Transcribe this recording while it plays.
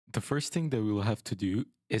The first thing that we will have to do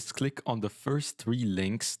is click on the first 3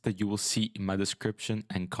 links that you will see in my description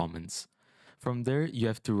and comments. From there, you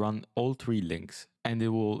have to run all 3 links and it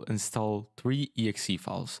will install 3 exe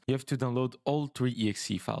files. You have to download all 3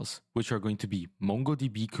 exe files, which are going to be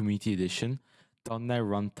MongoDB Community Edition, .NET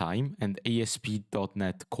Runtime, and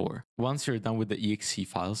ASP.NET Core. Once you're done with the exe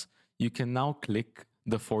files, you can now click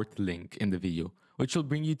the 4th link in the video, which will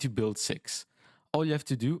bring you to build 6. All you have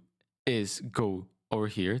to do is go over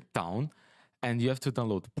here, down, and you have to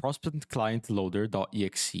download prospect client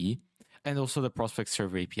loader.exe and also the prospect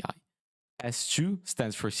server API. S2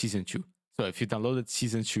 stands for season 2. So if you downloaded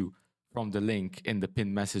season 2 from the link in the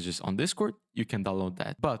pinned messages on Discord, you can download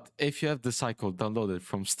that. But if you have the cycle downloaded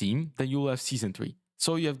from Steam, then you will have season 3.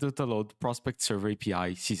 So you have to download prospect server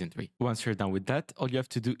API season 3. Once you're done with that, all you have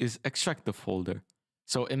to do is extract the folder.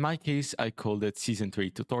 So in my case, I called it season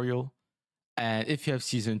 3 tutorial. And if you have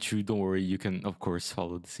season 2, don't worry, you can of course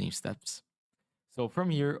follow the same steps. So from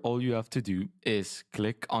here, all you have to do is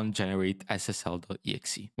click on generate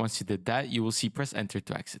SSL.exe. Once you did that, you will see press enter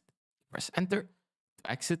to exit. Press enter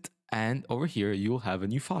to exit, and over here, you will have a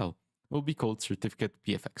new file. It will be called certificate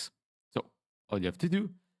pfx. So all you have to do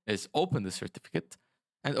is open the certificate,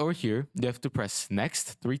 and over here, you have to press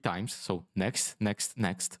next 3 times. So next, next,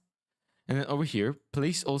 next. And then over here,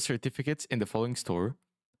 place all certificates in the following store.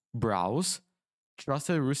 Browse,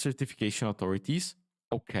 trusted root certification authorities,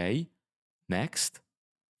 okay, next,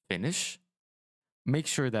 finish. Make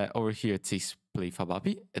sure that over here it says play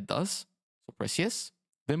fabapi, it does, so press yes,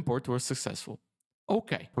 the import was successful.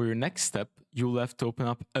 Okay, for your next step, you'll have to open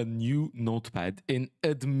up a new notepad in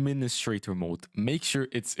administrator mode. Make sure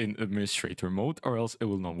it's in administrator mode or else it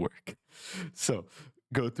will not work. So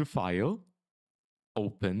go to file,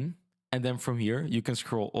 open, and then from here, you can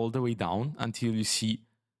scroll all the way down until you see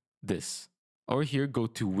this. Over here, go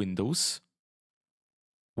to Windows,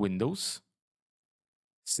 Windows,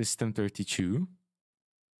 System32,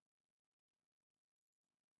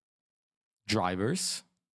 Drivers,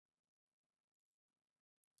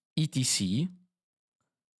 etc.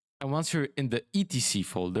 And once you're in the etc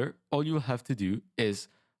folder, all you have to do is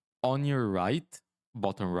on your right,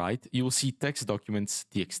 bottom right, you will see text documents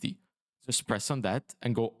txt. Just press on that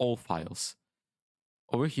and go all files.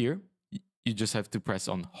 Over here, you just have to press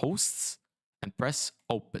on hosts and press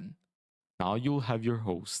open. Now you'll have your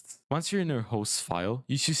hosts. Once you're in your hosts file,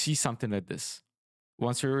 you should see something like this.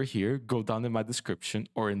 Once you're here, go down in my description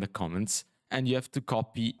or in the comments and you have to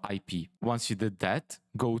copy IP. Once you did that,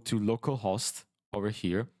 go to localhost over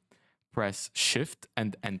here, press shift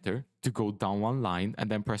and enter to go down 1 line and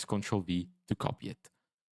then press Ctrl V to copy it.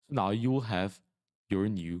 So now you will have your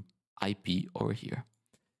new IP over here.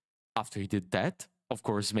 After you did that, of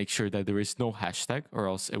course, make sure that there is no hashtag or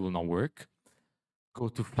else it will not work. Go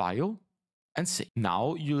to file and save.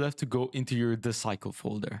 Now you'll have to go into your The Cycle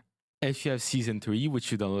folder. If you have season 3,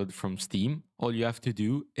 which you downloaded from Steam, all you have to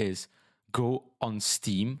do is go on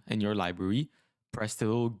Steam in your library, press the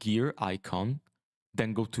little gear icon,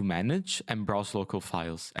 then go to manage and browse local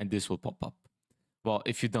files, and this will pop up. Well,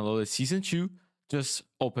 if you downloaded season 2, just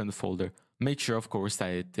open the folder. Make sure, of course,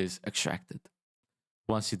 that it is extracted.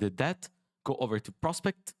 Once you did that, go over to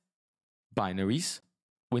Prospect, Binaries,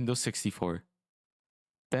 Windows 64.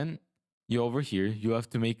 Then you over here, you have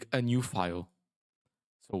to make a new file.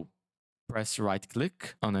 So press right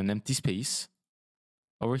click on an empty space.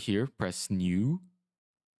 Over here, press new,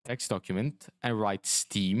 text document, and write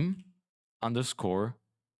Steam _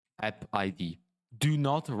 app ID. Do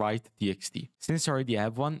not write txt. Since I already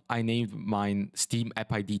have one, I named mine Steam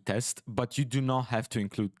app ID test, but you do not have to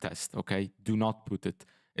include test, okay? Do not put it.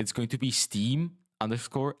 It's going to be Steam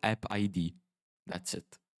 _ app ID. That's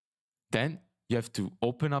it. Then you have to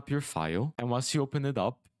open up your file. And once you open it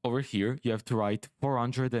up, over here, you have to write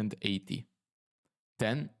 480.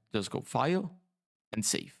 Then just go file and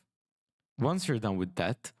save. Once you're done with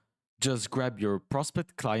that, just grab your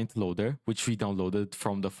prospect client loader, which we downloaded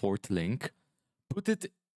from the 4th link, put it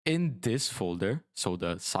in this folder, so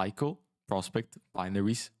the cycle, prospect,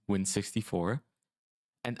 binaries, Win64.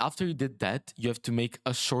 And after you did that, you have to make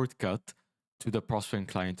a shortcut to the prospect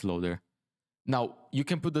client loader. Now, you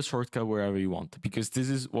can put the shortcut wherever you want, because this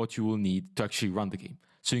is what you will need to actually run the game.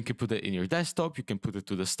 So you can put it in your desktop, you can put it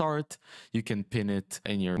to the start, you can pin it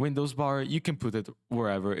in your Windows bar, you can put it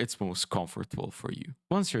wherever it's most comfortable for you.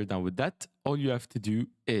 Once you're done with that, all you have to do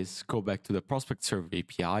is go back to the prospect server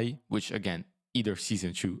API, which again, either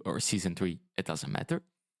season 2 or season 3, it doesn't matter.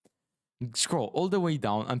 Scroll all the way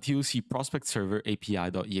down until you see prospect server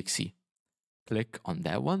API.exe. Click on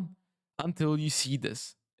that one until you see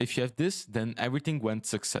this. If you have this, then everything went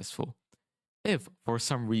successful. If for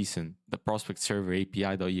some reason the prospect server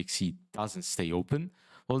API.exe doesn't stay open,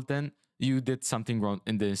 well, then you did something wrong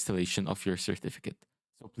in the installation of your certificate.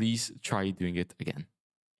 So please try doing it again.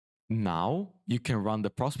 Now you can run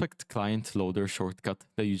the prospect client loader shortcut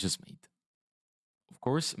that you just made. Of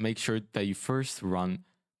course, make sure that you first run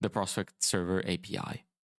the prospect server API.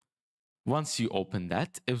 Once you open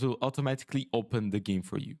that, it will automatically open the game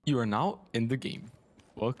for you. You are now in the game.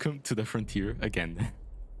 Welcome to the frontier again.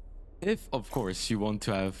 If, of course, you want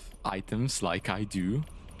to have items like I do,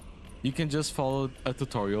 you can just follow a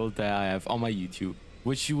tutorial that I have on my YouTube,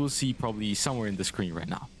 which you will see probably somewhere in the screen right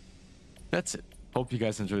now. That's it. Hope you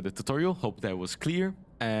guys enjoyed the tutorial. Hope that was clear.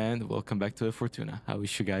 And welcome back to the Fortuna. I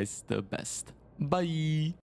wish you guys the best. Bye!